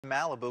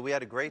Malibu, we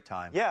had a great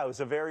time. Yeah, it was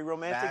a very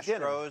romantic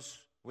dinner. Astros,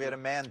 we had a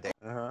mandate.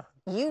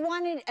 You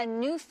wanted a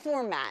new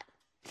format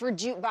for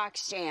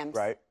jukebox jams.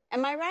 Right.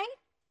 Am I right?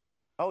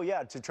 Oh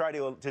yeah, to try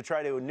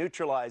to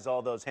neutralize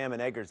all those ham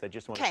and eggers that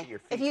just want to see your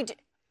feet. If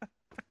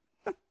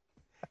you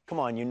Come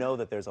on, you know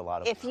that there's a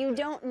lot of If you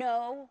don't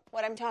know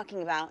what I'm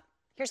talking about,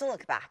 here's a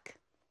look back.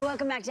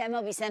 Welcome back to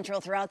MLB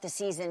Central. Throughout the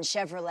season,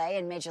 Chevrolet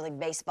and Major League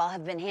Baseball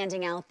have been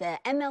handing out the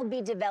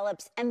MLB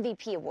Develops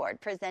MVP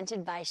Award,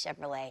 presented by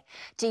Chevrolet,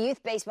 to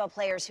youth baseball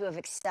players who have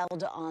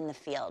excelled on the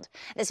field.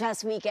 This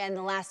past weekend,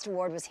 the last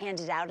award was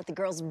handed out at the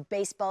Girls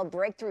Baseball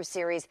Breakthrough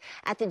Series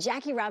at the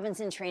Jackie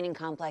Robinson Training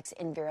Complex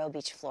in Vero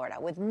Beach,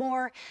 Florida. With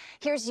more,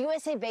 here's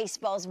USA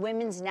Baseball's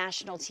women's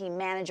national team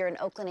manager and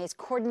Oakland A's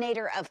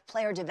coordinator of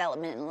player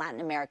development in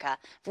Latin America,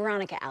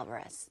 Veronica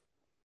Alvarez.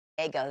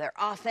 Their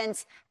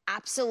offense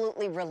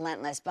absolutely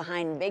relentless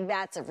behind big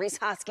bats of Rhys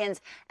Hoskins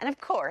and, of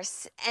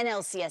course,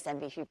 NLCS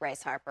MVP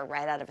Bryce Harper,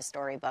 right out of a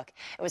storybook.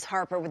 It was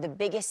Harper with the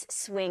biggest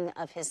swing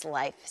of his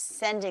life,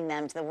 sending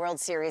them to the World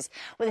Series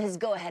with his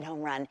go-ahead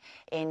home run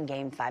in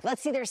Game 5.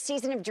 Let's see their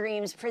season of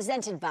dreams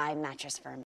presented by Mattress Firm.